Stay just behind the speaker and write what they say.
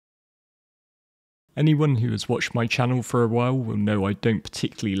Anyone who has watched my channel for a while will know I don't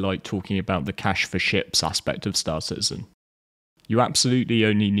particularly like talking about the cash for ships aspect of Star Citizen. You absolutely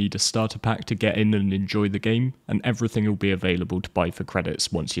only need a starter pack to get in and enjoy the game, and everything will be available to buy for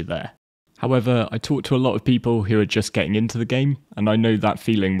credits once you're there. However, I talk to a lot of people who are just getting into the game, and I know that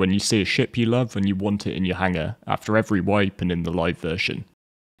feeling when you see a ship you love and you want it in your hangar after every wipe and in the live version.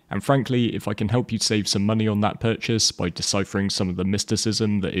 And frankly, if I can help you save some money on that purchase by deciphering some of the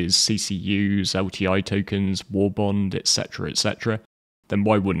mysticism that is CCUs, LTI tokens, Warbond, etc, then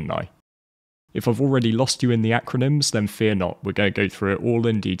why wouldn't I? If I've already lost you in the acronyms, then fear not, we're going to go through it all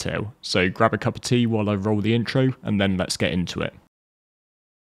in detail, so grab a cup of tea while I roll the intro, and then let's get into it.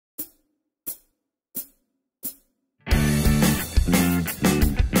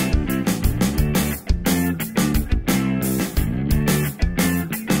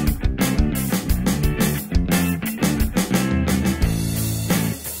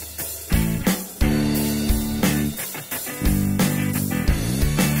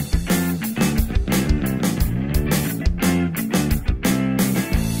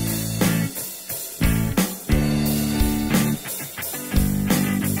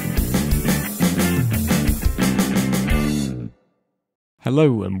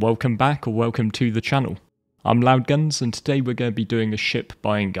 Hello and welcome back or welcome to the channel. I'm Loudguns and today we're going to be doing a ship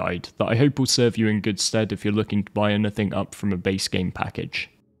buying guide that I hope will serve you in good stead if you're looking to buy anything up from a base game package.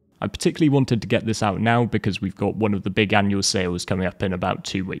 I particularly wanted to get this out now because we've got one of the big annual sales coming up in about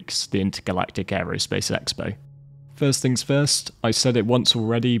 2 weeks, the Intergalactic Aerospace Expo. First things first, I said it once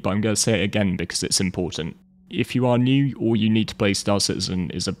already but I'm going to say it again because it's important. If you are new, all you need to play Star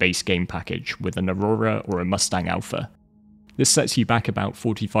Citizen is a base game package with an Aurora or a Mustang Alpha. This sets you back about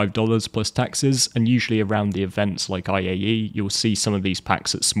 $45 plus taxes, and usually around the events like IAE, you'll see some of these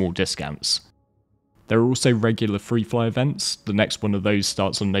packs at small discounts. There are also regular free fly events, the next one of those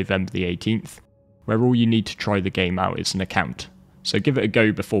starts on November the 18th, where all you need to try the game out is an account, so give it a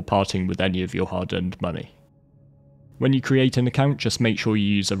go before parting with any of your hard-earned money. When you create an account, just make sure you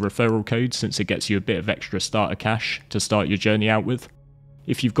use a referral code since it gets you a bit of extra starter cash to start your journey out with.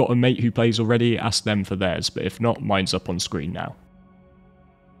 If you've got a mate who plays already, ask them for theirs, but if not, mine's up on screen now.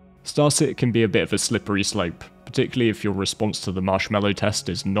 StarCit can be a bit of a slippery slope, particularly if your response to the marshmallow test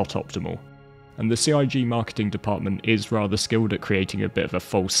is not optimal, and the CIG marketing department is rather skilled at creating a bit of a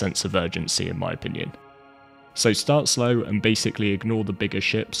false sense of urgency in my opinion. So start slow and basically ignore the bigger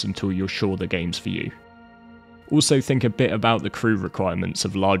ships until you're sure the game's for you. Also think a bit about the crew requirements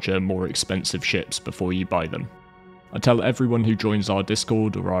of larger, more expensive ships before you buy them. I tell everyone who joins our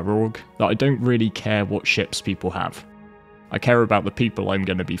Discord or our org that I don't really care what ships people have. I care about the people I'm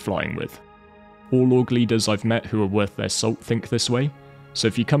going to be flying with. All org leaders I've met who are worth their salt think this way, so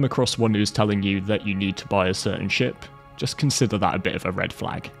if you come across one who's telling you that you need to buy a certain ship, just consider that a bit of a red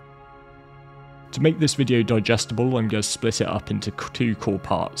flag. To make this video digestible, I'm going to split it up into 2 core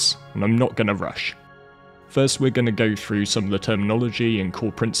parts, and I'm not going to rush. First, we're going to go through some of the terminology and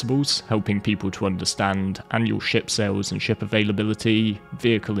core principles, helping people to understand annual ship sales and ship availability,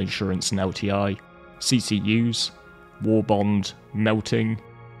 vehicle insurance and LTI, CCUs, Warbond, melting,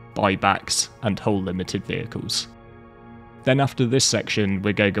 buybacks, and hull limited vehicles. Then after this section,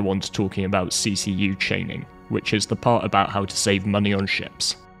 we're going to go on to talking about CCU chaining, which is the part about how to save money on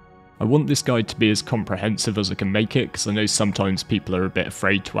ships. I want this guide to be as comprehensive as I can make it because I know sometimes people are a bit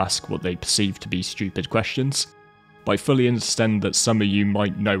afraid to ask what they perceive to be stupid questions, but I fully understand that some of you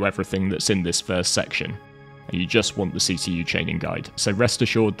might know everything that's in this first section, and you just want the CCU chaining guide, so rest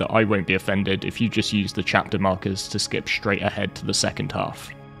assured that I won't be offended if you just use the chapter markers to skip straight ahead to the second half.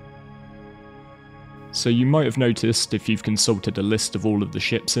 So you might have noticed, if you've consulted a list of all of the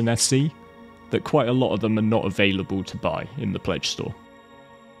ships in SC, that quite a lot of them are not available to buy in the pledge store.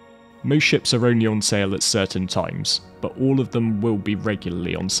 Most ships are only on sale at certain times, but all of them will be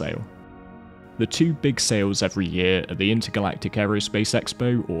regularly on sale. The 2 big sales every year are the Intergalactic Aerospace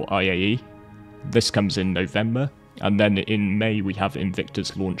Expo, or IAE. This comes in November, and then in May we have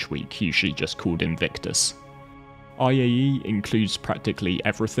Invictus Launch Week, usually just called Invictus. IAE includes practically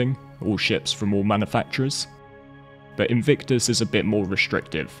everything, all ships from all manufacturers, but Invictus is a bit more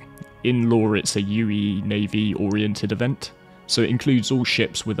restrictive. In law it's a UE Navy oriented event, so it includes all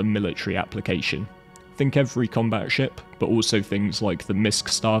ships with a military application. Think every combat ship, but also things like the Misk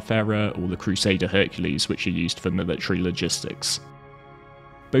Starfarer or the Crusader Hercules, which are used for military logistics.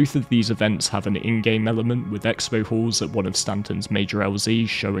 Both of these events have an in-game element with expo halls at one of Stanton's major LZs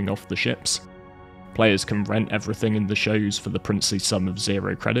showing off the ships. Players can rent everything in the shows for the princely sum of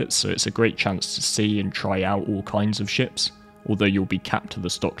 0 credits, so it's a great chance to see and try out all kinds of ships, although you'll be capped to the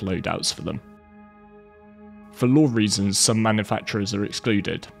stock loadouts for them. For law reasons, some manufacturers are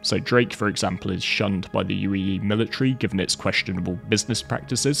excluded, so Drake, for example, is shunned by the UAE military given its questionable business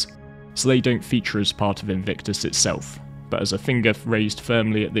practices, so they don't feature as part of Invictus itself, but as a finger raised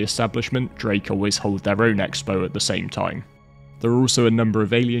firmly at the establishment, Drake always hold their own expo at the same time. There are also a number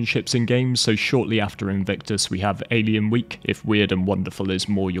of alien ships in games, so shortly after Invictus we have Alien Week if Weird and Wonderful is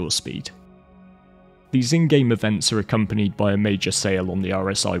more your speed. These in-game events are accompanied by a major sale on the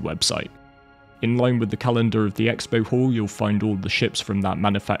RSI website. In line with the calendar of the expo hall, you'll find all the ships from that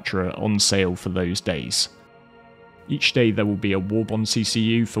manufacturer on sale for those days. Each day there will be a Warbond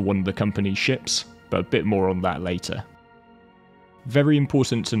CCU for one of the company's ships, but a bit more on that later. Very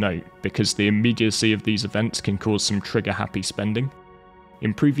important to note, because the immediacy of these events can cause some trigger-happy spending.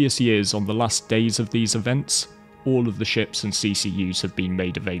 In previous years, on the last days of these events, all of the ships and CCUs have been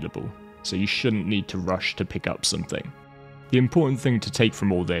made available, so you shouldn't need to rush to pick up something. The important thing to take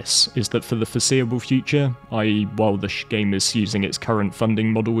from all this is that for the foreseeable future, i.e. while the game is using its current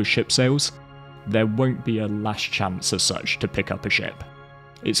funding model with ship sales, there won't be a last chance as such to pick up a ship.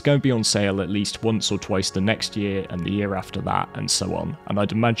 It's going to be on sale at least once or twice the next year and the year after that and so on, and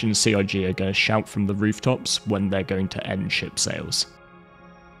I'd imagine CIG are going to shout from the rooftops when they're going to end ship sales.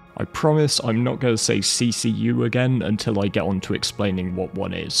 I promise I'm not going to say CCU again until I get on to explaining what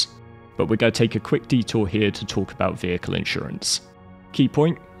one is. But we're going to take a quick detour here to talk about vehicle insurance. Key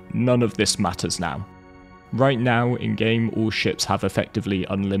point, none of this matters now. Right now, in-game, all ships have effectively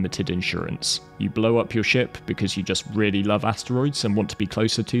unlimited insurance. You blow up your ship because you just really love asteroids and want to be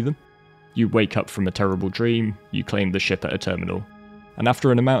closer to them. You wake up from a terrible dream, you claim the ship at a terminal, and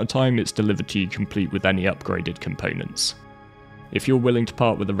after an amount of time it's delivered to you complete with any upgraded components. If you're willing to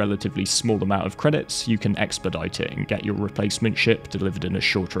part with a relatively small amount of credits, you can expedite it and get your replacement ship delivered in a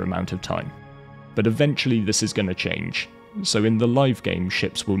shorter amount of time. But eventually this is going to change, so in the live game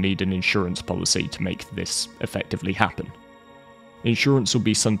ships will need an insurance policy to make this effectively happen. Insurance will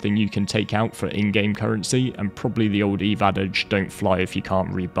be something you can take out for in-game currency, and probably the old EVE adage "don't fly if you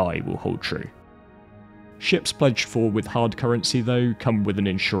can't rebuy" will hold true. Ships pledged for with hard currency though come with an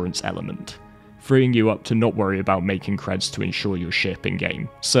insurance element, freeing you up to not worry about making creds to insure your ship in-game,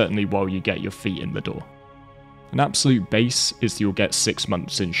 certainly while you get your feet in the door. An absolute base is you'll get 6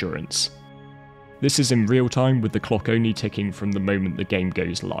 months insurance. This is in real time with the clock only ticking from the moment the game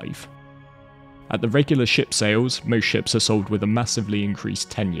goes live. At the regular ship sales, most ships are sold with a massively increased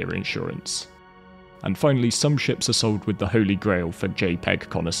 10-year insurance. And finally, some ships are sold with the holy grail for JPEG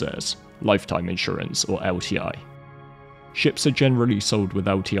connoisseurs, lifetime insurance or LTI. Ships are generally sold with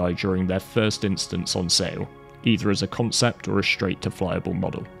LTI during their first instance on sale, either as a concept or a straight-to-flyable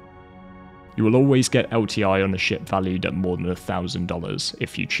model. You will always get LTI on a ship valued at more than $1,000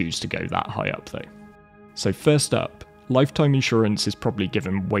 if you choose to go that high up though. So first up, lifetime insurance is probably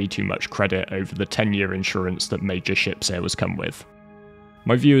given way too much credit over the 10-year insurance that major ship sales come with.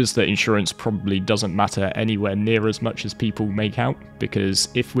 My view is that insurance probably doesn't matter anywhere near as much as people make out, because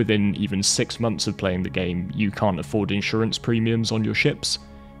if within even 6 months of playing the game you can't afford insurance premiums on your ships,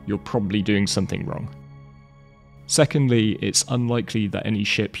 you're probably doing something wrong. Secondly, it's unlikely that any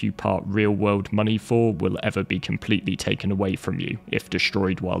ship you part real-world money for will ever be completely taken away from you if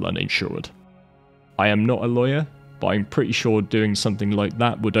destroyed while uninsured. I am not a lawyer, but I'm pretty sure doing something like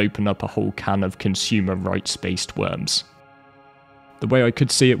that would open up a whole can of consumer rights-based worms. The way I could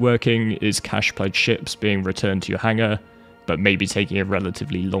see it working is cash pledge ships being returned to your hangar, but maybe taking a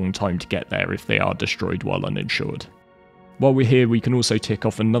relatively long time to get there if they are destroyed while uninsured. While we're here, we can also tick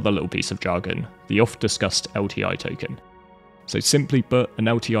off another little piece of jargon, the oft-discussed LTI token. So simply put, an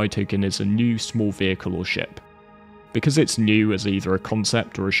LTI token is a new small vehicle or ship. Because it's new as either a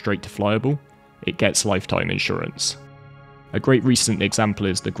concept or a straight-to-flyable, it gets lifetime insurance. A great recent example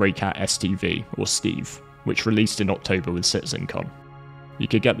is the Greycat STV, or Steve, which released in October with CitizenCon. You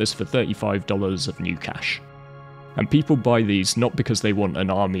could get this for $35 of new cash. And people buy these not because they want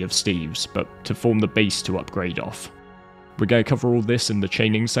an army of Steves, but to form the base to upgrade off. We're going to cover all this in the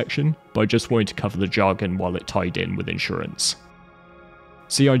chaining section, but I just wanted to cover the jargon while it tied in with insurance.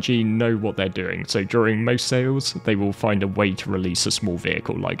 CIG know what they're doing, so during most sales, they will find a way to release a small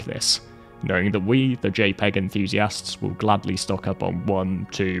vehicle like this, knowing that we, the JPEG enthusiasts, will gladly stock up on 1,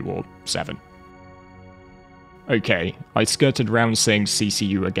 2, or 7. Okay, I skirted around saying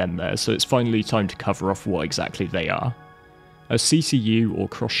CCU again there, so it's finally time to cover off what exactly they are. A CCU, or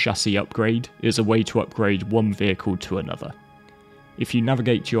cross-chassis upgrade, is a way to upgrade one vehicle to another. If you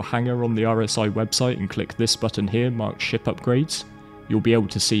navigate to your hangar on the RSI website and click this button here marked Ship Upgrades, you'll be able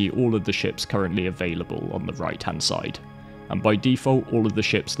to see all of the ships currently available on the right hand side, and by default all of the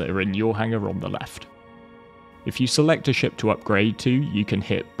ships that are in your hangar on the left. If you select a ship to upgrade to, you can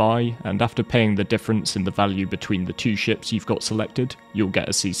hit buy, and after paying the difference in the value between the two ships you've got selected, you'll get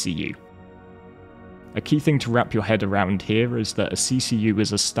a CCU. A key thing to wrap your head around here is that a CCU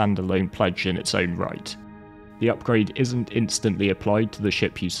is a standalone pledge in its own right. The upgrade isn't instantly applied to the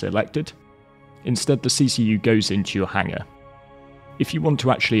ship you selected. Instead, the CCU goes into your hangar. If you want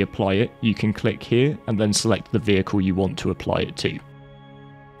to actually apply it, you can click here and then select the vehicle you want to apply it to.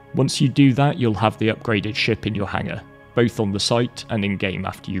 Once you do that, you'll have the upgraded ship in your hangar, both on the site and in-game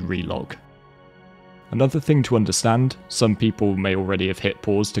after you relog. Another thing to understand, some people may already have hit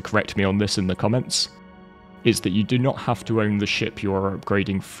pause to correct me on this in the comments, is that you do not have to own the ship you are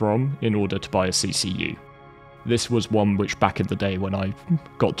upgrading from in order to buy a CCU. This was one which back in the day when I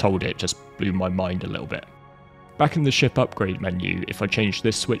got told it just blew my mind a little bit. Back in the ship upgrade menu, if I change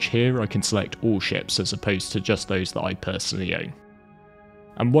this switch here, I can select all ships as opposed to just those that I personally own.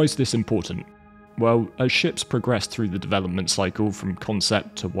 And why is this important? Well, as ships progress through the development cycle from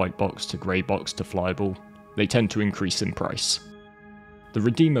concept to white box to grey box to flyable, they tend to increase in price. The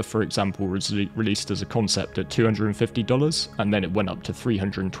Redeemer, for example, was released as a concept at $250, and then it went up to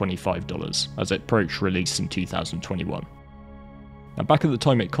 $325 as it approached release in 2021. Now, back at the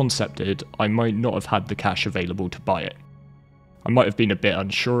time it concepted, I might not have had the cash available to buy it. I might have been a bit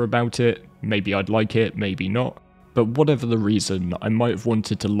unsure about it, maybe I'd like it, maybe not, but whatever the reason, I might have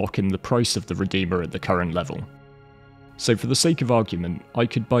wanted to lock in the price of the Redeemer at the current level. So for the sake of argument, I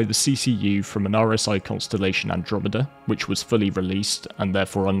could buy the CCU from an RSI constellation Andromeda, which was fully released and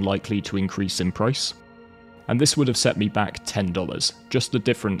therefore unlikely to increase in price. And this would have set me back $10, just the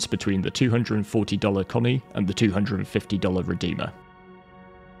difference between the $240 Connie and the $250 Redeemer.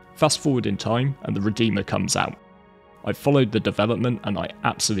 Fast forward in time and the Redeemer comes out. I've followed the development and I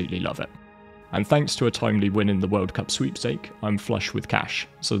absolutely love it. And thanks to a timely win in the World Cup sweepstake, I'm flush with cash,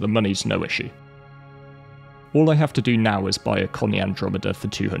 so the money's no issue. All I have to do now is buy a Connie Andromeda for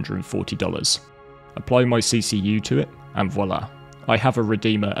 $240, apply my CCU to it, and voila, I have a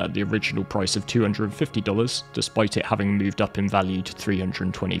Redeemer at the original price of $250 despite it having moved up in value to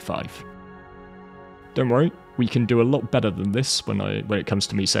 $325. Don't worry, we can do a lot better than this when it comes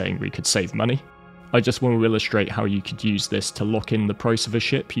to me saying we could save money. I just want to illustrate how you could use this to lock in the price of a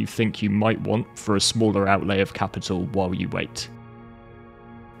ship you think you might want for a smaller outlay of capital while you wait.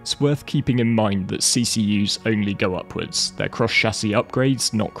 It's worth keeping in mind that CCUs only go upwards, they're cross-chassis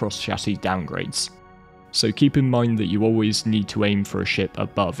upgrades, not cross-chassis downgrades. So keep in mind that you always need to aim for a ship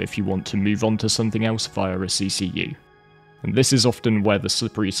above if you want to move on to something else via a CCU. And this is often where the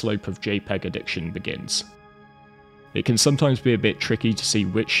slippery slope of JPEG addiction begins. It can sometimes be a bit tricky to see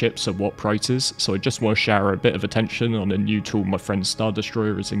which ships are what prices, so I just want to share a bit of attention on a new tool my friend Star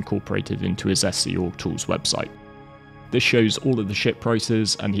Destroyer has incorporated into his SC Tools website. This shows all of the ship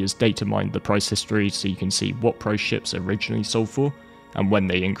prices, and he has data mined the price history so you can see what price ships originally sold for and when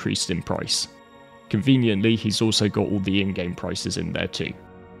they increased in price. Conveniently, he's also got all the in-game prices in there too.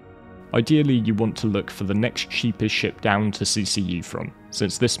 Ideally, you want to look for the next cheapest ship down to CCU from,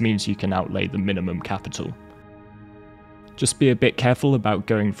 since this means you can outlay the minimum capital. Just be a bit careful about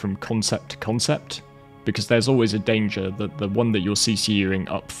going from concept to concept, because there's always a danger that the one that you're CCUing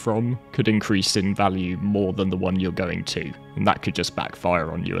up from could increase in value more than the one you're going to, and that could just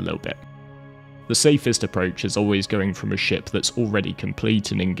backfire on you a little bit. The safest approach is always going from a ship that's already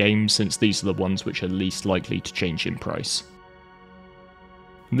complete and in-game, since these are the ones which are least likely to change in price.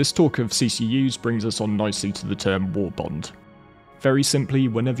 And this talk of CCUs brings us on nicely to the term Warbond. Very simply,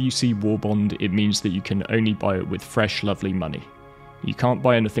 whenever you see Warbond, it means that you can only buy it with fresh, lovely money. You can't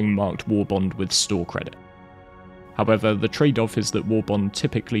buy anything marked Warbond with store credit. However, the trade-off is that Warbond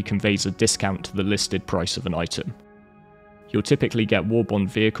typically conveys a discount to the listed price of an item. You'll typically get Warbond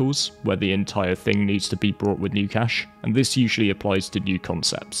vehicles, where the entire thing needs to be brought with new cash, and this usually applies to new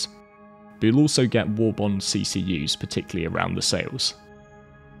concepts. But you'll also get Warbond CCUs, particularly around the sales.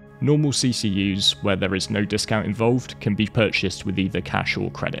 Normal CCUs, where there is no discount involved, can be purchased with either cash or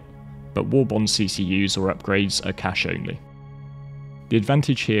credit, but Warbond CCUs or upgrades are cash only. The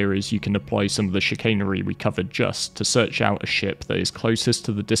advantage here is you can apply some of the chicanery we covered just to search out a ship that is closest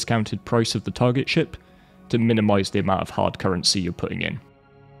to the discounted price of the target ship to minimise the amount of hard currency you're putting in.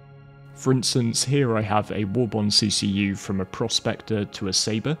 For instance, here I have a Warbond CCU from a Prospector to a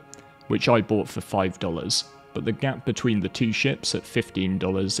Sabre, which I bought for $5, but the gap between the two ships at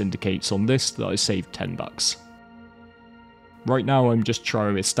 $15 indicates on this that I saved $10. Right now I'm just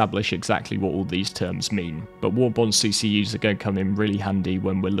trying to establish exactly what all these terms mean, but Warbond CCUs are going to come in really handy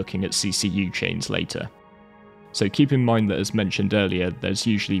when we're looking at CCU chains later. So keep in mind that, as mentioned earlier, there's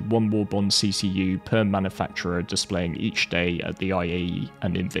usually one Warbond CCU per manufacturer displaying each day at the IAE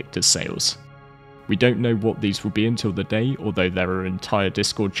and Invictus sales. We don't know what these will be until the day, although there are entire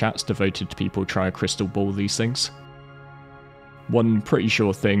Discord chats devoted to people trying to crystal ball these things. One pretty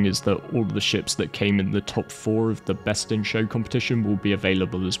sure thing is that all of the ships that came in the top 4 of the Best in Show competition will be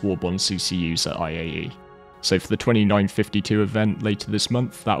available as Warbond CCUs at IAE. So for the 2952 event later this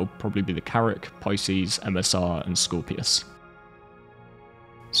month, that will probably be the Carrack, Pisces, MSR and Scorpius.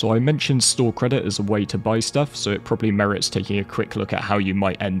 So I mentioned store credit as a way to buy stuff, so it probably merits taking a quick look at how you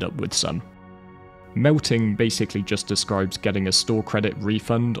might end up with some. Melting basically just describes getting a store credit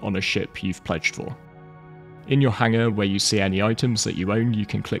refund on a ship you've pledged for. In your hangar where you see any items that you own, you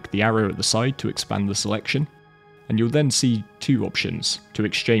can click the arrow at the side to expand the selection, and you'll then see 2 options, to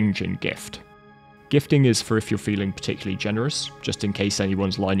exchange and gift. Gifting is for if you're feeling particularly generous, just in case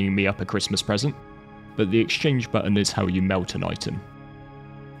anyone's lining me up a Christmas present, but the exchange button is how you melt an item.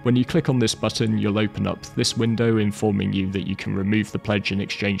 When you click on this button, you'll open up this window informing you that you can remove the pledge in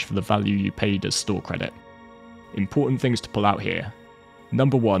exchange for the value you paid as store credit. Important things to pull out here.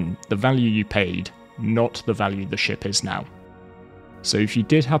 Number 1, the value you paid, not the value the ship is now. So if you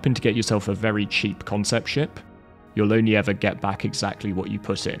did happen to get yourself a very cheap concept ship, you'll only ever get back exactly what you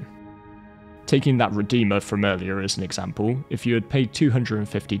put in. Taking that Redeemer from earlier as an example, if you had paid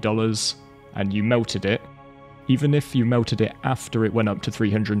 $250 and you melted it, even if you melted it after it went up to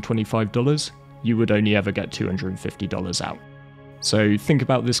 $325, you would only ever get $250 out. So think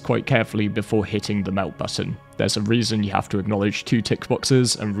about this quite carefully before hitting the melt button. There's a reason you have to acknowledge 2 tick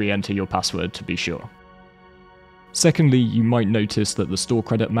boxes and re-enter your password to be sure. Secondly, you might notice that the store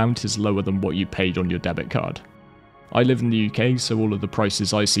credit amount is lower than what you paid on your debit card. I live in the UK, so all of the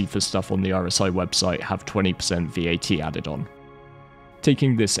prices I see for stuff on the RSI website have 20% VAT added on.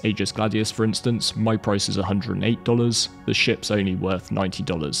 Taking this Aegis Gladius for instance, my price is $108, the ship's only worth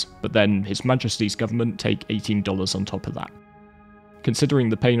 $90, but then His Majesty's government take $18 on top of that. Considering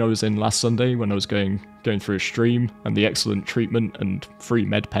the pain I was in last Sunday when I was going through a stream, and the excellent treatment and free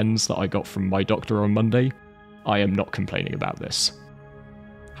med pens that I got from my doctor on Monday, I am not complaining about this.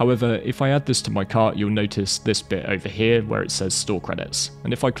 However, if I add this to my cart, you'll notice this bit over here where it says store credits,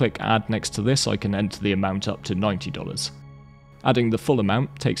 and if I click add next to this, I can enter the amount up to $90. Adding the full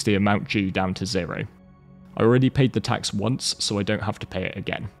amount takes the amount due down to 0. I already paid the tax once, so I don't have to pay it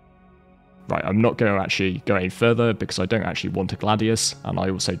again. Right, I'm not going to actually go any further because I don't actually want a Gladius, and I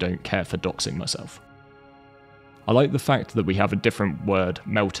also don't care for doxing myself. I like the fact that we have a different word,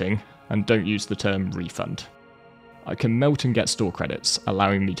 melting, and don't use the term refund. I can melt and get store credits,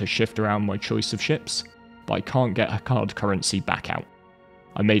 allowing me to shift around my choice of ships, but I can't get a card currency back out.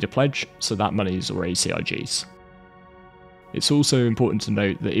 I made a pledge, so that money is already CIG's. It's also important to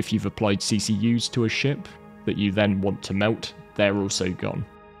note that if you've applied CCUs to a ship that you then want to melt, they're also gone.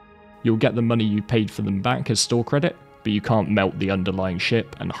 You'll get the money you paid for them back as store credit, but you can't melt the underlying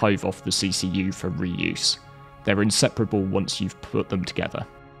ship and hive off the CCU for reuse. They're inseparable once you've put them together.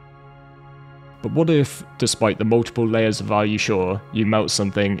 But what if, despite the multiple layers of Are You Sure, you melt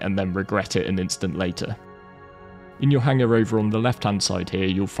something and then regret it an instant later? In your hangar over on the left hand side here,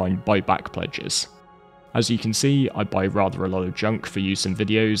 you'll find buyback pledges. As you can see, I buy rather a lot of junk for use in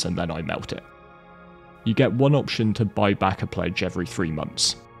videos and then I melt it. You get 1 option to buy back a pledge every 3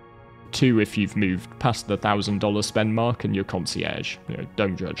 months. 2 if you've moved past the $1,000 spend mark and you're concierge,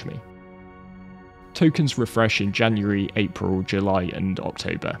 don't judge me. Tokens refresh in January, April, July and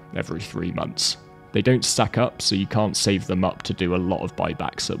October every 3 months. They don't stack up, so you can't save them up to do a lot of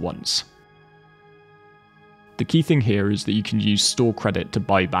buybacks at once. The key thing here is that you can use store credit to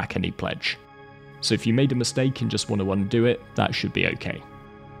buy back any pledge. So if you made a mistake and just want to undo it, that should be okay.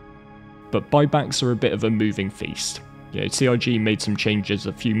 But buybacks are a bit of a moving feast. CIG made some changes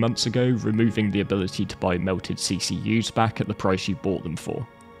a few months ago, removing the ability to buy melted CCUs back at the price you bought them for.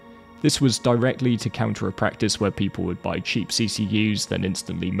 This was directly to counter a practice where people would buy cheap CCUs, then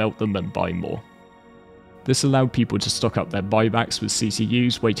instantly melt them and buy more. This allowed people to stock up their buybacks with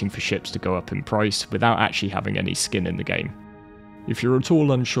CCUs, waiting for ships to go up in price without actually having any skin in the game. If you're at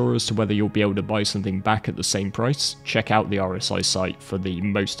all unsure as to whether you'll be able to buy something back at the same price, check out the RSI site for the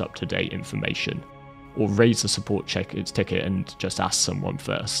most up-to-date information, or raise the support ticket and just ask someone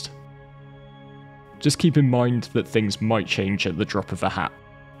first. Just keep in mind that things might change at the drop of a hat.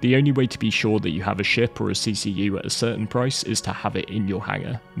 The only way to be sure that you have a ship or a CCU at a certain price is to have it in your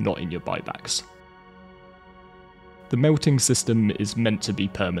hangar, not in your buybacks. The melting system is meant to be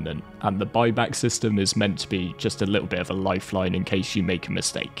permanent, and the buyback system is meant to be just a little bit of a lifeline in case you make a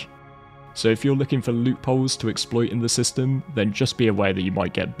mistake. So if you're looking for loopholes to exploit in the system, then just be aware that you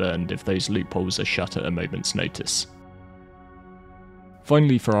might get burned if those loopholes are shut at a moment's notice.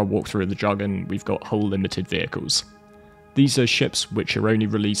 Finally, for our walkthrough of the Jargon, we've got hull limited vehicles. These are ships which are only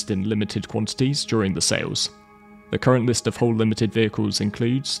released in limited quantities during the sales. The current list of hull limited vehicles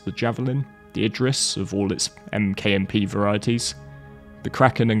includes the Javelin, the Idris of all its MKMP varieties, the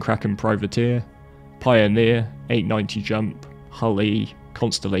Kraken and Kraken Privateer, Pioneer, 890 Jump, Hull E,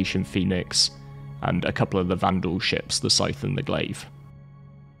 Constellation Phoenix, and a couple of the Vandal ships, the Scythe and the Glaive.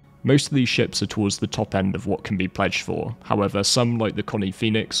 Most of these ships are towards the top end of what can be pledged for, however some like the Connie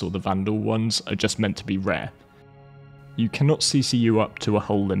Phoenix or the Vandal ones are just meant to be rare. You cannot CCU up to a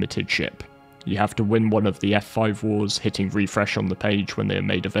hull limited ship. You have to win one of the F5 wars, hitting refresh on the page when they are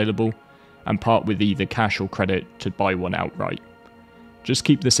made available, and part with either cash or credit to buy one outright. Just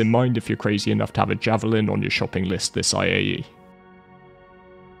keep this in mind if you're crazy enough to have a Javelin on your shopping list this IAE.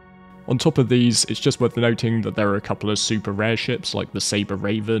 On top of these, it's just worth noting that there are a couple of super rare ships like the Sabre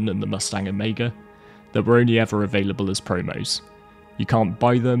Raven and the Mustang Omega that were only ever available as promos. You can't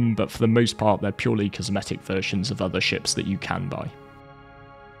buy them, but for the most part they're purely cosmetic versions of other ships that you can buy.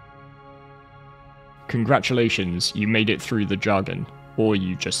 Congratulations, you made it through the Jargon, or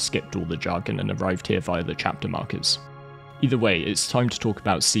you just skipped all the Jargon and arrived here via the chapter markers. Either way, it's time to talk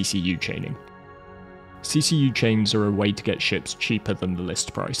about CCU chaining. CCU chains are a way to get ships cheaper than the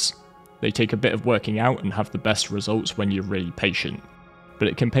list price. They take a bit of working out and have the best results when you're really patient, but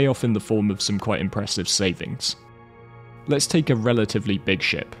it can pay off in the form of some quite impressive savings. Let's take a relatively big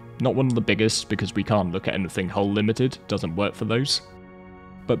ship, not one of the biggest because we can't look at anything hull limited, doesn't work for those,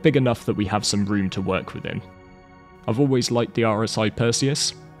 but big enough that we have some room to work within. I've always liked the RSI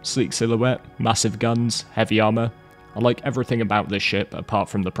Perseus, sleek silhouette, massive guns, heavy armour. I like everything about this ship apart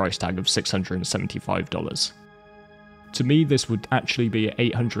from the price tag of $675. To me this would actually be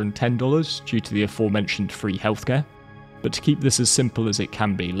 $810 due to the aforementioned free healthcare, but to keep this as simple as it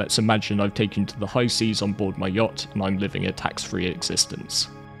can be, let's imagine I've taken to the high seas on board my yacht and I'm living a tax-free existence.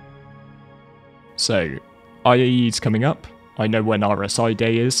 So, IAE's coming up, I know when RSI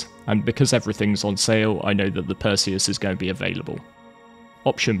day is, and because everything's on sale I know that the Perseus is going to be available.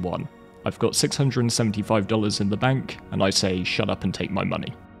 Option 1. I've got $675 in the bank, and I say shut up and take my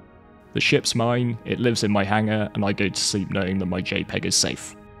money. The ship's mine, it lives in my hangar, and I go to sleep knowing that my JPEG is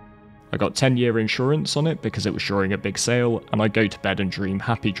safe. I got 10-year insurance on it because it was during a big sale, and I go to bed and dream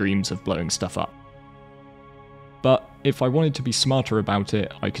happy dreams of blowing stuff up. But if I wanted to be smarter about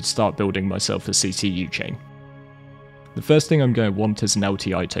it, I could start building myself a CCU chain. The first thing I'm going to want is an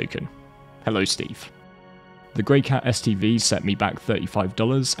LTI token. Hello Steve. The Greycat STV set me back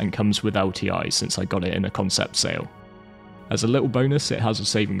 $35 and comes with LTI since I got it in a concept sale. As a little bonus, it has a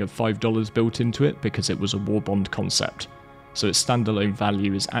saving of $5 built into it because it was a Warbond concept, so its standalone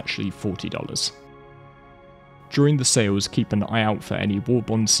value is actually $40. During the sales, keep an eye out for any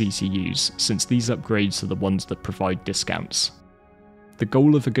Warbond CCUs, since these upgrades are the ones that provide discounts. The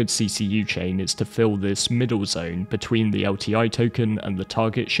goal of a good CCU chain is to fill this middle zone between the LTI token and the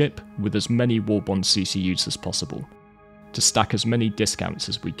target ship with as many Warbond CCUs as possible, to stack as many discounts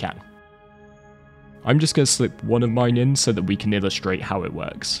as we can. I'm just going to slip one of mine in so that we can illustrate how it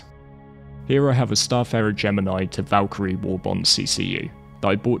works. Here I have a Starfarer Gemini to Valkyrie Warbond CCU that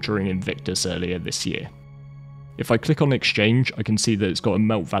I bought during Invictus earlier this year. If I click on exchange, I can see that it's got a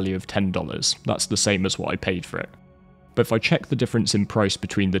melt value of $10, that's the same as what I paid for it. But if I check the difference in price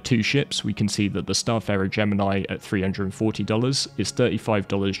between the two ships, we can see that the Starfarer Gemini at $340 is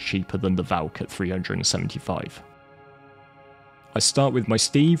 $35 cheaper than the Valk at $375. I start with my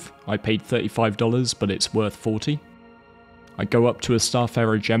Steve, I paid $35 but it's worth $40. I go up to a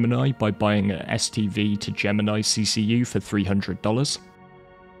Starfarer Gemini by buying an STV to Gemini CCU for $300.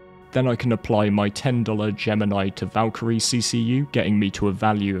 Then I can apply my $10 Gemini to Valkyrie CCU, getting me to a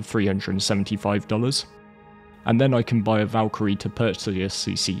value of $375. And then I can buy a Valkyrie to Perseus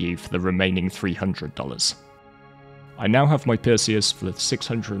CCU for the remaining $300. I now have my Perseus for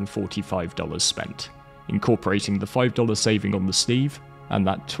 $645 spent, incorporating the $5 saving on the Steve, and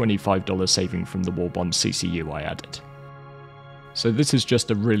that $25 saving from the Warbond CCU I added. So this is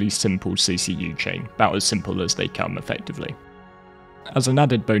just a really simple CCU chain, about as simple as they come effectively. As an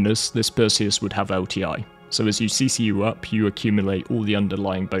added bonus, this Perseus would have LTI, so as you CCU up, you accumulate all the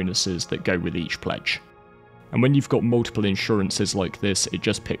underlying bonuses that go with each pledge. And when you've got multiple insurances like this, it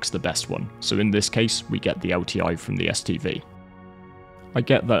just picks the best one, so in this case, we get the LTI from the STV. I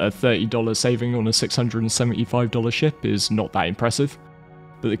get that a $30 saving on a $675 ship is not that impressive,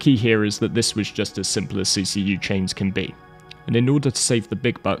 but the key here is that this was just as simple as CCU chains can be, and in order to save the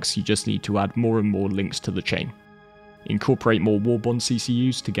big bucks you just need to add more and more links to the chain. Incorporate more Warbond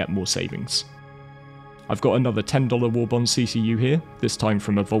CCUs to get more savings. I've got another $10 Warbond CCU here, this time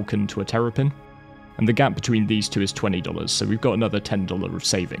from a Vulcan to a Terrapin, and the gap between these two is $20, so we've got another $10 of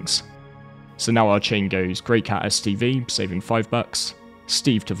savings. So now our chain goes Greycat STV, saving $5,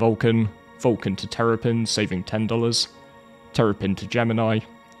 Steve to Vulcan, Vulcan to Terrapin, saving $10, Terrapin to Gemini,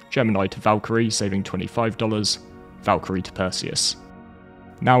 Gemini to Valkyrie, saving $25, Valkyrie to Perseus.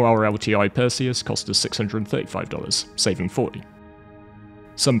 Now our LTI Perseus cost us $635, saving $40.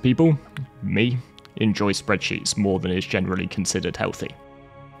 Some people, me, enjoy spreadsheets more than is generally considered healthy,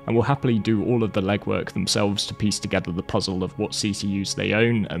 and will happily do all of the legwork themselves to piece together the puzzle of what CCUs they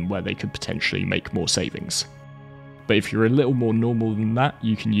own and where they could potentially make more savings. But if you're a little more normal than that,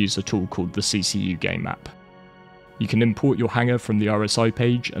 you can use a tool called the CCU Game app. You can import your hangar from the RSI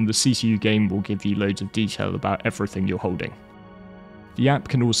page, and the CCU Game will give you loads of detail about everything you're holding. The app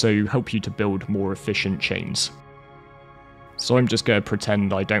can also help you to build more efficient chains. So I'm just going to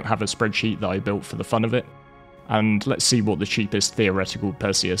pretend I don't have a spreadsheet that I built for the fun of it, and let's see what the cheapest theoretical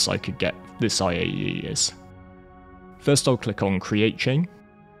Perseus I could get this IAE is. First I'll click on Create Chain.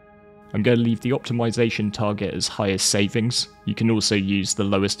 I'm going to leave the optimization target as high as savings. You can also use the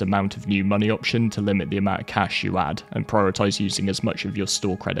lowest amount of new money option to limit the amount of cash you add, and prioritize using as much of your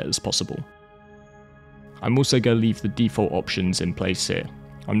store credit as possible. I'm also going to leave the default options in place here.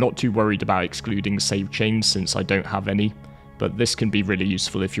 I'm not too worried about excluding save chains since I don't have any, but this can be really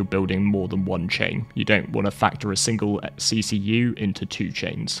useful if you're building more than one chain. You don't want to factor a single CCU into two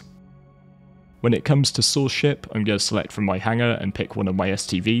chains. When it comes to source ship, I'm going to select from my hangar and pick one of my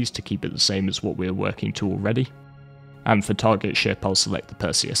STVs to keep it the same as what we're working to already. And for target ship, I'll select the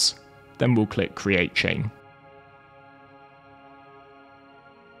Perseus. Then we'll click Create Chain.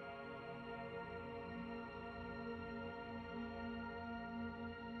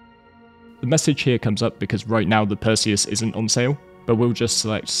 The message here comes up because right now the Perseus isn't on sale, but we'll just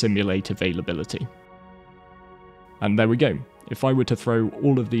select Simulate Availability. And there we go. If I were to throw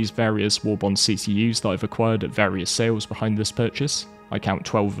all of these various Warbond CCUs that I've acquired at various sales behind this purchase, I count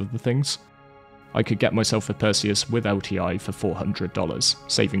 12 of the things, I could get myself a Perseus with LTI for $400,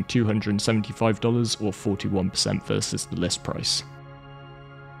 saving $275 or 41% versus the list price.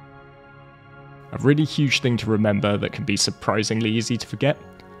 A really huge thing to remember that can be surprisingly easy to forget: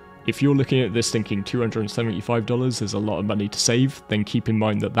 if you're looking at this thinking $275 is a lot of money to save, then keep in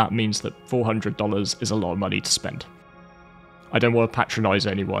mind that that means that $400 is a lot of money to spend. I don't want to patronise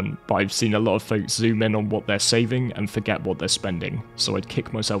anyone, but I've seen a lot of folks zoom in on what they're saving and forget what they're spending, so I'd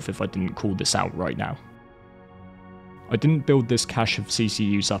kick myself if I didn't call this out right now. I didn't build this cache of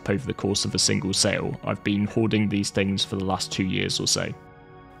CCUs up over the course of a single sale. I've been hoarding these things for the last 2 years or so.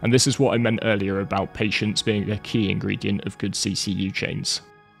 And this is what I meant earlier about patience being a key ingredient of good CCU chains.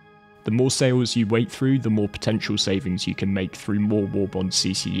 The more sales you wait through, the more potential savings you can make through more Warbond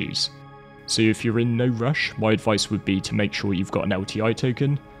CCUs. So if you're in no rush, my advice would be to make sure you've got an LTI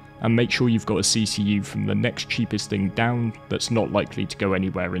token, and make sure you've got a CCU from the next cheapest thing down that's not likely to go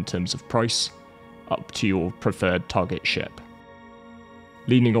anywhere in terms of price, up to your preferred target ship.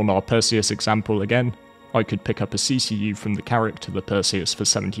 Leaning on our Perseus example again, I could pick up a CCU from the Carrack to the Perseus for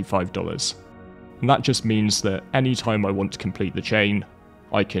 $75. And that just means that any time I want to complete the chain,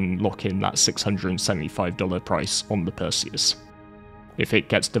 I can lock in that $675 price on the Perseus. If it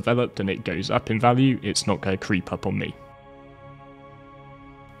gets developed and it goes up in value, it's not going to creep up on me.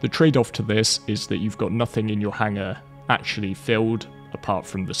 The trade-off to this is that you've got nothing in your hangar actually filled apart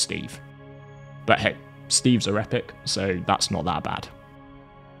from the Steve. But hey, Steves are epic, so that's not that bad.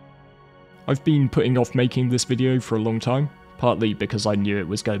 I've been putting off making this video for a long time, partly because I knew it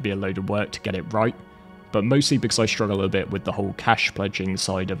was going to be a load of work to get it right, but mostly because I struggle a bit with the whole cash pledging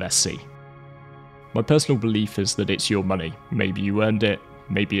side of SC. My personal belief is that it's your money. Maybe you earned it,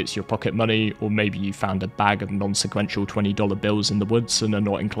 maybe it's your pocket money, or maybe you found a bag of non-sequential $20 bills in the woods and are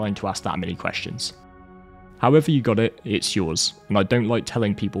not inclined to ask that many questions. However you got it, it's yours, and I don't like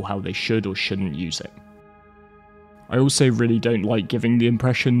telling people how they should or shouldn't use it. I also really don't like giving the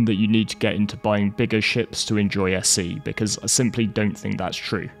impression that you need to get into buying bigger ships to enjoy SC, because I simply don't think that's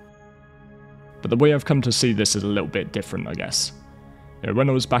true. But the way I've come to see this is a little bit different, I guess.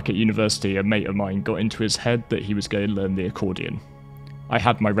 When I was back at university, a mate of mine got into his head that he was going to learn the accordion. I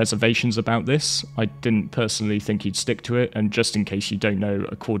had my reservations about this. I didn't personally think he'd stick to it, and just in case you don't know,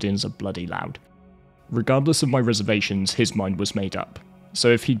 accordions are bloody loud. Regardless of my reservations, his mind was made up. So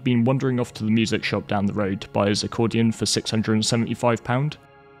if he'd been wandering off to the music shop down the road to buy his accordion for £675,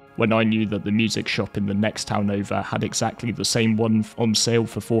 when I knew that the music shop in the next town over had exactly the same one on sale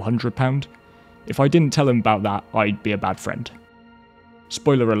for £400, if I didn't tell him about that, I'd be a bad friend.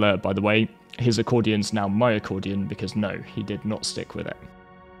 Spoiler alert, by the way, his accordion's now my accordion because no, he did not stick with it.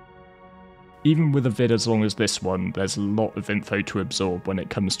 Even with a vid as long as this one, there's a lot of info to absorb when it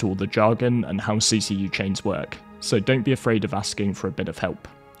comes to all the jargon and how CCU chains work, so don't be afraid of asking for a bit of help.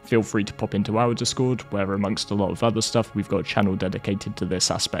 Feel free to pop into our Discord, where amongst a lot of other stuff we've got a channel dedicated to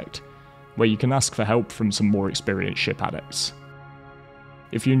this aspect, where you can ask for help from some more experienced ship addicts.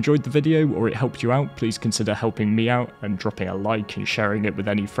 If you enjoyed the video or it helped you out, please consider helping me out and dropping a like and sharing it with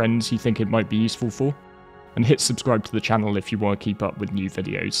any friends you think it might be useful for, and hit subscribe to the channel if you want to keep up with new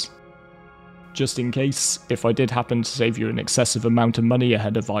videos. Just in case, if I did happen to save you an excessive amount of money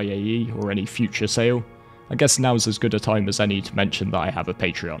ahead of IAE or any future sale, I guess now's as good a time as any to mention that I have a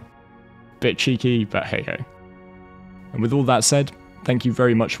Patreon. Bit cheeky, but hey ho. And with all that said, thank you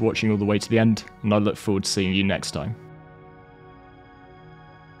very much for watching all the way to the end, and I look forward to seeing you next time.